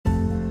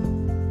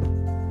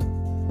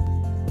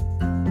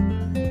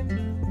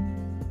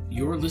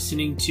You're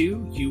listening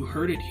to You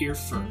Heard It Here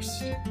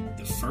First,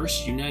 the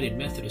First United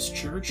Methodist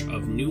Church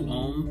of New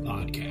Ulm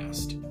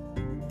podcast.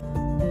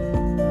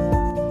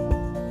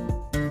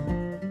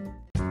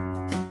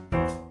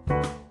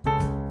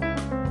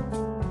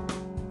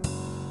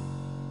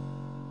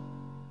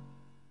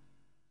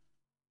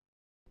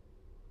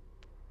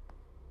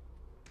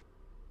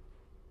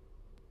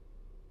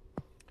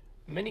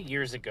 Many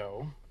years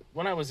ago,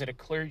 when I was at a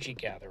clergy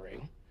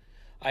gathering,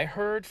 I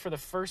heard for the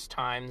first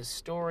time the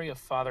story of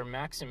Father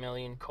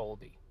Maximilian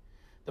Kolbe,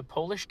 the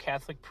Polish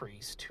Catholic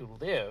priest who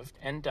lived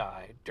and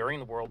died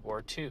during World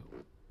War II.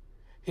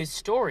 His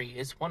story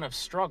is one of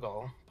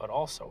struggle, but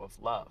also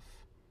of love.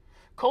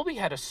 Kolbe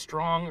had a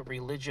strong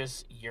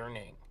religious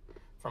yearning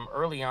from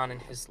early on in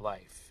his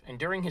life, and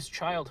during his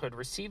childhood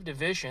received a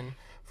vision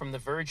from the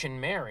Virgin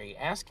Mary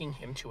asking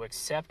him to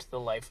accept the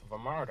life of a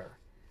martyr,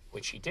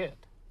 which he did.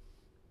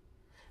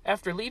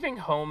 After leaving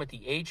home at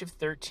the age of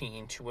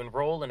 13 to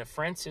enroll in a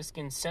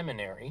Franciscan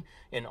seminary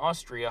in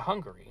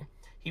Austria-Hungary,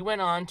 he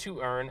went on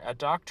to earn a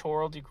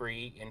doctoral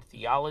degree in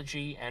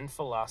theology and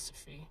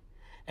philosophy,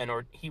 and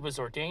he was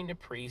ordained a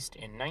priest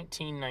in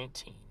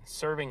 1919,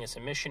 serving as a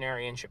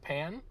missionary in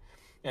Japan,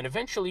 and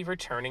eventually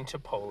returning to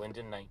Poland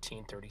in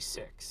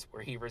 1936,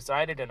 where he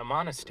resided in a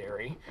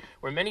monastery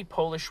where many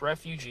Polish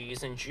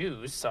refugees and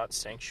Jews sought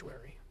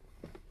sanctuary.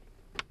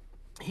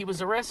 He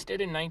was arrested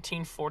in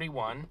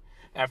 1941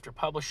 after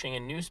publishing a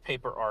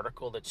newspaper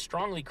article that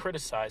strongly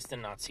criticized the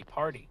Nazi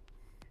Party.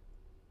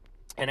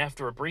 And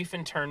after a brief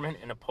internment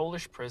in a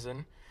Polish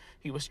prison,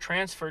 he was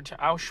transferred to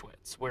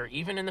Auschwitz, where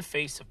even in the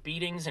face of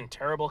beatings and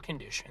terrible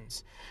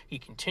conditions, he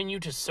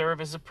continued to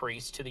serve as a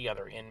priest to the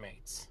other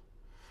inmates.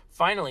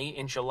 Finally,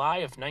 in July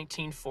of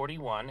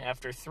 1941,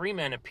 after 3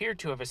 men appeared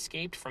to have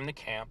escaped from the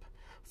camp,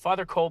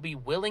 Father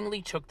Kolbe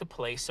willingly took the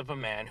place of a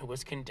man who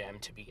was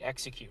condemned to be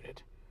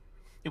executed.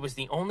 It was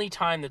the only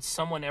time that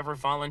someone ever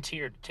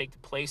volunteered to take the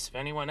place of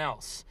anyone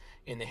else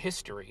in the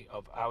history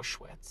of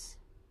Auschwitz.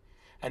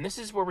 And this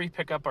is where we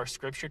pick up our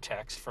scripture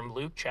text from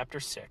Luke chapter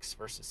 6,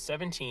 verses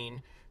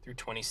 17 through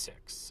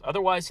 26,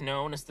 otherwise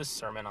known as the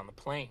Sermon on the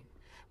Plain,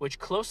 which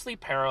closely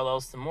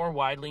parallels the more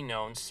widely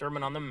known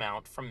Sermon on the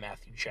Mount from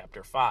Matthew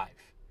chapter 5.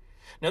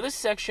 Now, this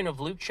section of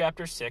Luke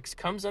chapter 6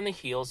 comes on the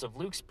heels of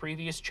Luke's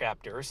previous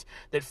chapters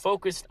that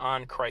focused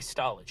on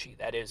Christology,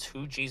 that is,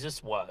 who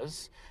Jesus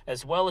was,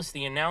 as well as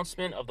the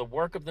announcement of the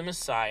work of the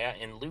Messiah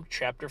in Luke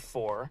chapter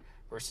 4,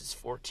 verses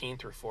 14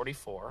 through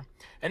 44,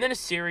 and then a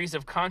series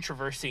of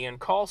controversy and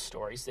call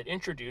stories that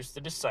introduce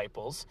the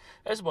disciples,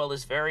 as well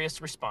as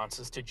various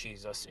responses to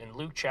Jesus in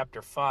Luke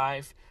chapter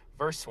 5,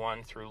 verse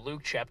 1 through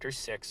Luke chapter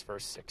 6,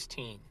 verse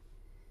 16.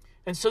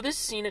 And so this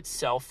scene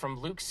itself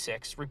from Luke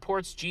 6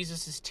 reports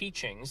Jesus'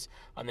 teachings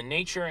on the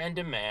nature and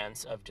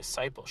demands of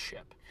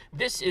discipleship.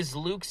 This is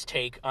Luke's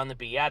take on the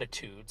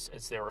Beatitudes,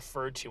 as they're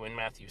referred to in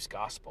Matthew's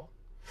Gospel.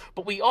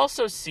 But we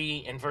also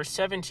see in verse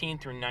 17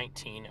 through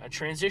 19 a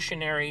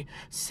transitionary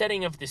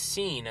setting of the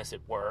scene, as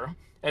it were,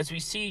 as we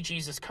see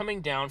Jesus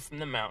coming down from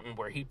the mountain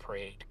where he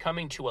prayed,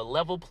 coming to a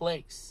level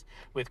place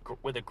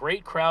with a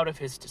great crowd of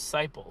his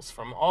disciples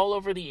from all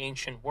over the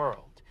ancient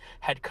world,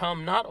 had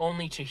come not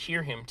only to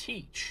hear him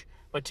teach,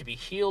 but to be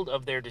healed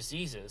of their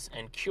diseases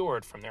and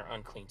cured from their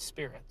unclean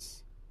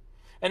spirits.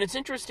 And it's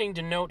interesting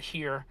to note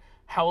here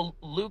how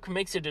Luke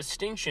makes a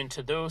distinction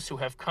to those who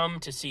have come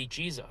to see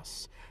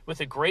Jesus, with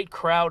a great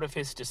crowd of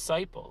his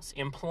disciples,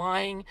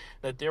 implying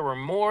that there were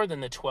more than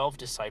the 12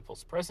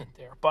 disciples present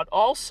there, but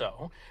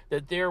also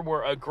that there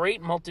were a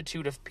great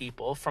multitude of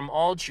people from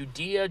all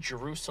Judea,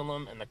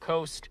 Jerusalem, and the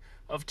coast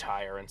of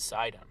Tyre and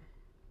Sidon.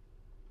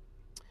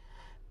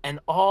 And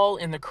all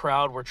in the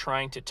crowd were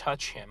trying to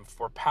touch him,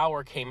 for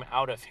power came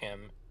out of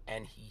him,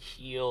 and he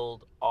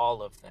healed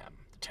all of them,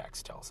 the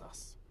text tells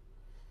us.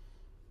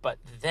 But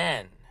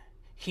then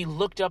he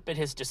looked up at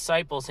his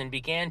disciples and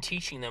began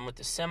teaching them with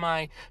the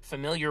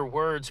semi-familiar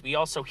words we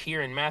also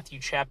hear in Matthew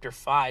chapter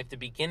 5, the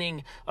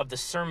beginning of the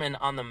Sermon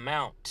on the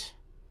Mount,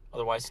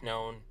 otherwise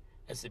known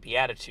as the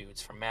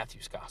Beatitudes from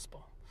Matthew's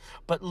Gospel.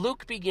 But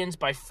Luke begins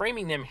by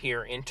framing them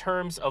here in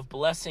terms of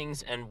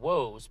blessings and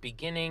woes,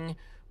 beginning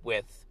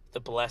with the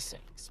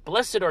blessings.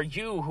 Blessed are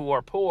you who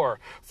are poor,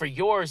 for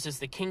yours is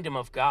the kingdom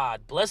of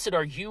God. Blessed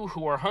are you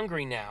who are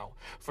hungry now,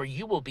 for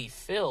you will be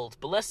filled.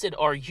 Blessed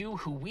are you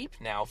who weep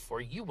now, for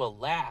you will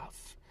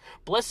laugh.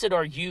 Blessed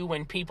are you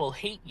when people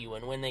hate you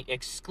and when they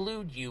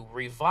exclude you,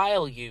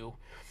 revile you,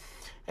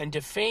 and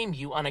defame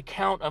you on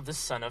account of the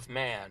Son of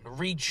Man.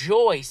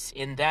 Rejoice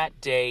in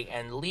that day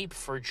and leap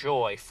for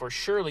joy, for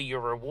surely your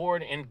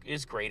reward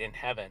is great in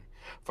heaven.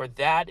 For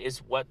that is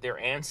what their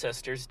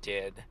ancestors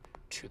did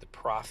to the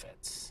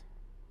prophets.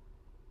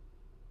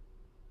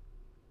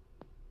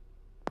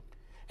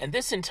 And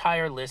this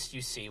entire list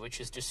you see, which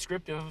is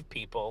descriptive of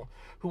people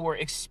who are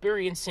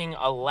experiencing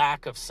a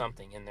lack of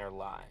something in their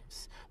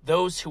lives.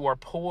 Those who are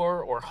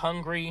poor or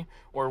hungry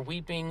or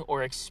weeping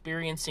or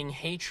experiencing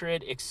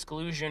hatred,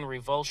 exclusion,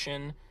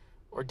 revulsion,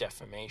 or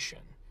defamation.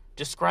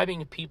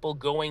 Describing people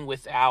going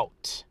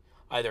without,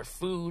 either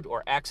food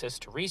or access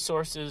to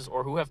resources,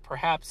 or who have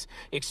perhaps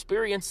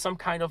experienced some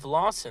kind of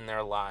loss in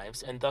their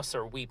lives and thus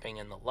are weeping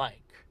and the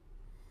like.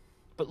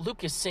 But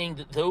Luke is saying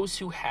that those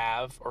who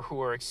have or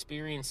who are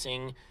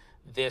experiencing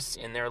this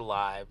in their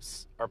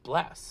lives are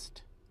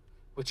blessed,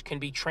 which can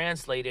be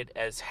translated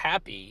as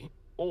happy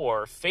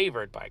or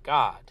favored by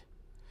God.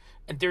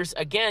 And there's,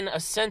 again, a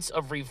sense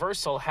of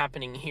reversal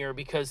happening here,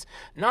 because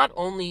not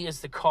only is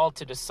the call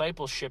to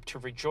discipleship to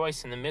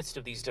rejoice in the midst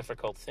of these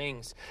difficult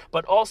things,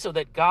 but also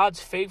that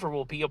God's favor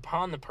will be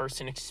upon the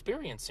person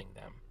experiencing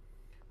them,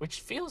 which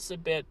feels a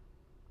bit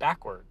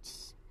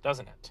backwards,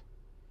 doesn't it?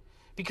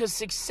 Because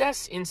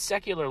success in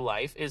secular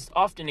life is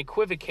often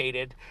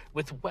equivocated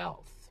with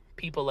wealth.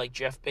 People like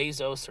Jeff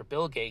Bezos or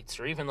Bill Gates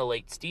or even the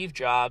late Steve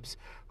Jobs,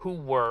 who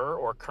were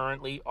or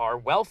currently are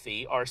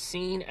wealthy, are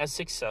seen as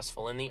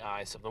successful in the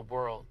eyes of the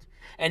world.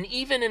 And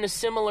even in a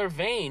similar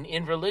vein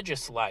in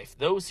religious life,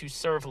 those who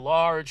serve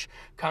large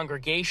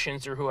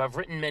congregations or who have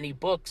written many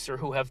books or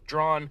who have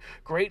drawn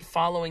great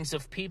followings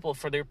of people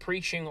for their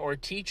preaching or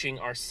teaching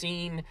are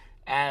seen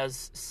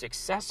as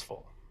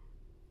successful.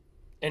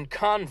 And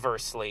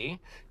conversely,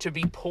 to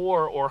be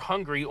poor or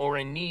hungry or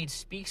in need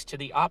speaks to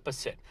the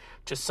opposite,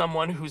 to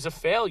someone who's a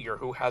failure,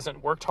 who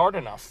hasn't worked hard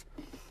enough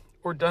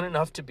or done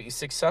enough to be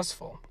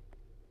successful.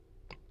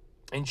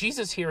 And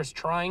Jesus here is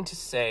trying to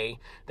say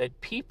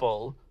that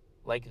people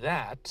like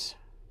that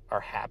are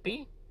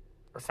happy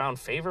or found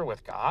favor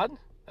with God.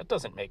 That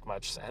doesn't make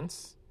much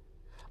sense,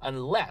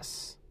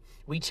 unless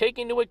we take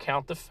into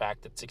account the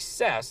fact that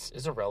success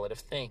is a relative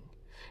thing,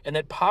 and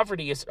that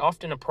poverty is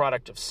often a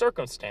product of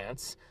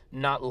circumstance,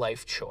 not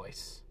life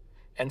choice.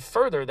 And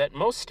further, that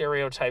most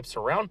stereotypes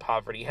around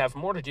poverty have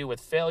more to do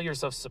with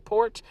failures of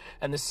support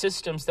and the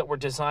systems that were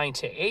designed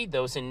to aid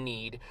those in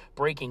need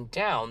breaking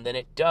down than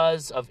it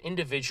does of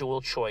individual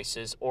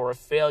choices or a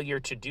failure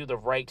to do the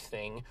right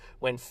thing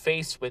when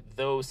faced with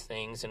those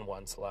things in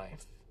one's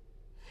life.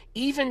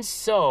 Even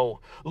so,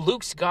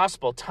 Luke's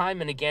gospel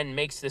time and again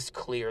makes this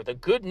clear. The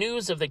good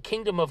news of the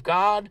kingdom of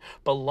God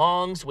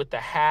belongs with the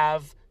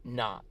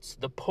have-nots,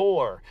 the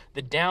poor,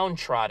 the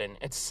downtrodden,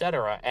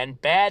 etc.,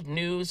 and bad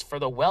news for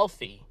the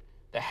wealthy,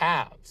 the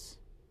haves.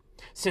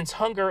 Since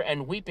hunger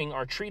and weeping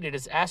are treated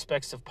as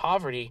aspects of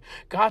poverty,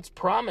 God's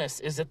promise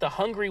is that the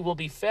hungry will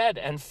be fed,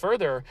 and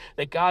further,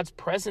 that God's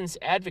presence,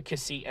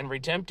 advocacy, and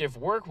redemptive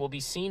work will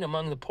be seen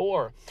among the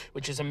poor,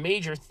 which is a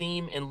major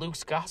theme in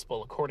Luke's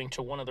gospel, according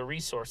to one of the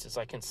resources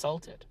I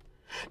consulted.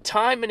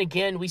 Time and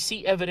again, we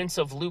see evidence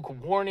of Luke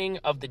warning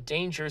of the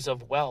dangers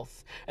of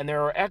wealth, and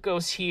there are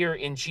echoes here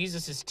in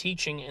Jesus'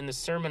 teaching in the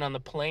Sermon on the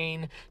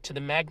Plain to the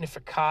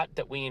Magnificat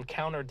that we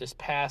encountered this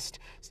past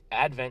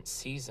Advent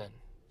season.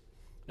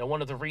 Now,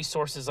 one of the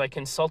resources I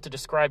consulted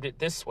described it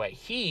this way.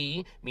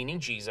 He, meaning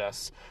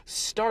Jesus,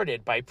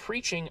 started by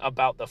preaching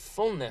about the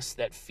fullness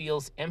that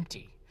feels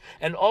empty,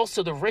 and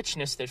also the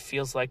richness that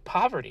feels like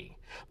poverty,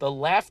 the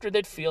laughter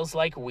that feels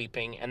like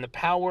weeping, and the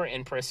power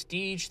and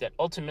prestige that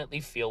ultimately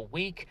feel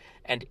weak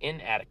and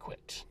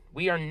inadequate.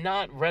 We are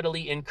not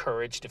readily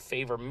encouraged to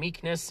favor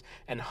meekness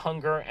and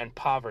hunger and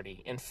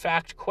poverty. In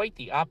fact, quite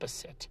the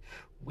opposite.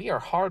 We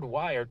are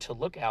hardwired to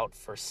look out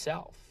for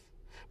self.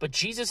 But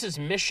Jesus'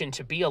 mission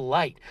to be a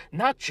light,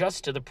 not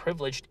just to the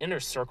privileged inner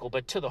circle,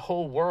 but to the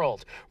whole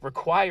world,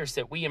 requires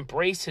that we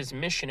embrace his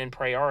mission and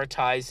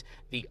prioritize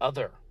the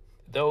other,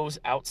 those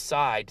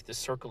outside the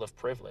circle of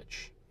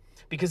privilege.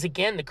 Because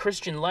again, the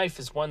Christian life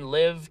is one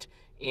lived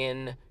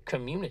in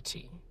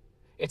community.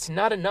 It's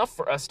not enough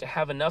for us to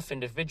have enough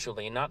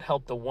individually and not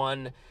help the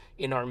one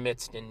in our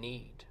midst in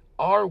need.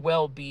 Our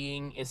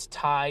well-being is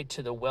tied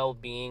to the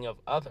well-being of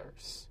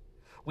others.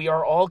 We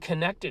are all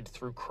connected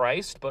through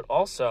Christ, but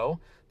also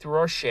through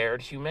our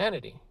shared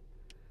humanity.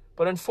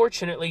 But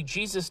unfortunately,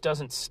 Jesus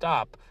doesn't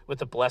stop with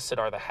the blessed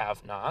are the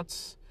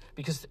have-nots,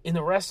 because in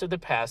the rest of the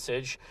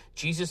passage,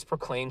 Jesus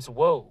proclaims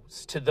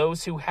woes to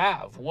those who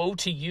have. Woe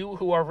to you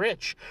who are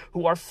rich,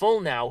 who are full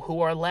now,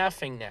 who are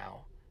laughing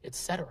now,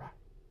 etc.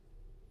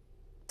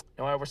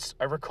 Now,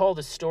 I recall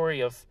the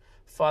story of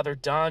Father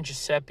Don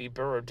Giuseppe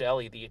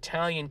Berardelli, the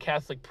Italian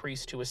Catholic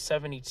priest who was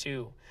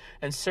 72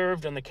 and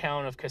served on the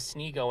Count of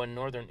Casnigo in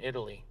northern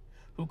Italy,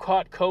 who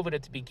caught COVID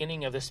at the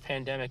beginning of this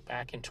pandemic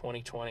back in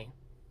 2020,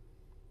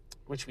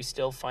 which we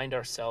still find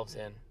ourselves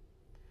in.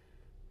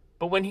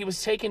 But when he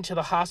was taken to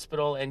the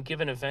hospital and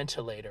given a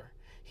ventilator,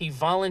 he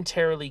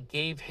voluntarily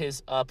gave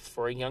his up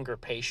for a younger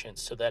patient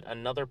so that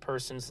another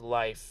person's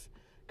life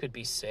could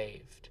be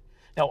saved.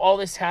 Now, all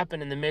this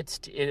happened in the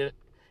midst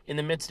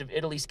of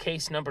Italy's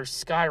case numbers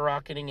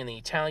skyrocketing and the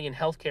Italian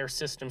healthcare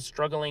system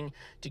struggling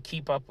to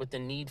keep up with the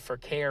need for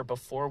care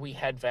before we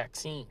had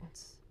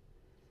vaccines.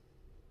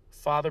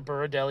 Father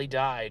Berardelli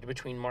died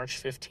between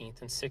March 15th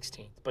and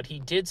 16th, but he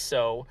did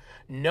so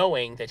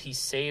knowing that he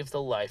saved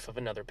the life of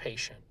another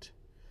patient.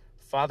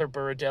 Father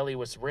Berardelli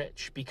was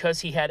rich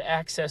because he had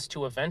access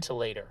to a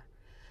ventilator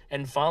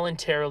and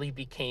voluntarily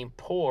became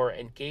poor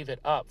and gave it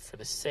up for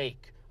the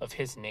sake of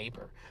his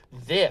neighbor.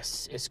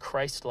 This is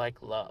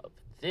Christ-like love.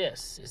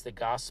 This is the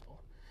gospel.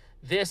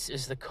 This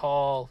is the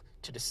call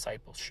to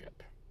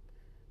discipleship.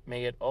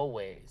 May it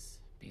always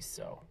be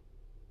so.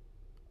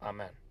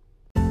 Amen.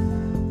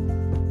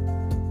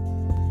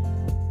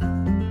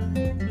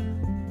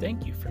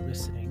 Thank you for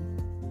listening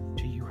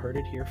to You Heard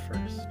It Here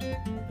First,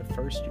 the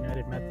First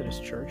United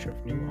Methodist Church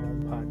of New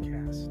Ulm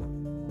podcast.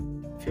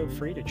 Feel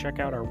free to check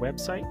out our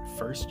website,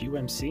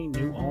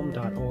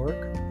 firstumcnewulm.org,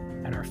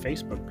 and our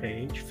Facebook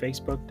page,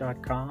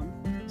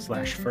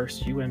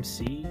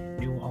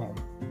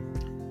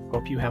 facebook.com/firstumcnewulm.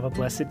 Hope you have a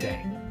blessed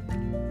day.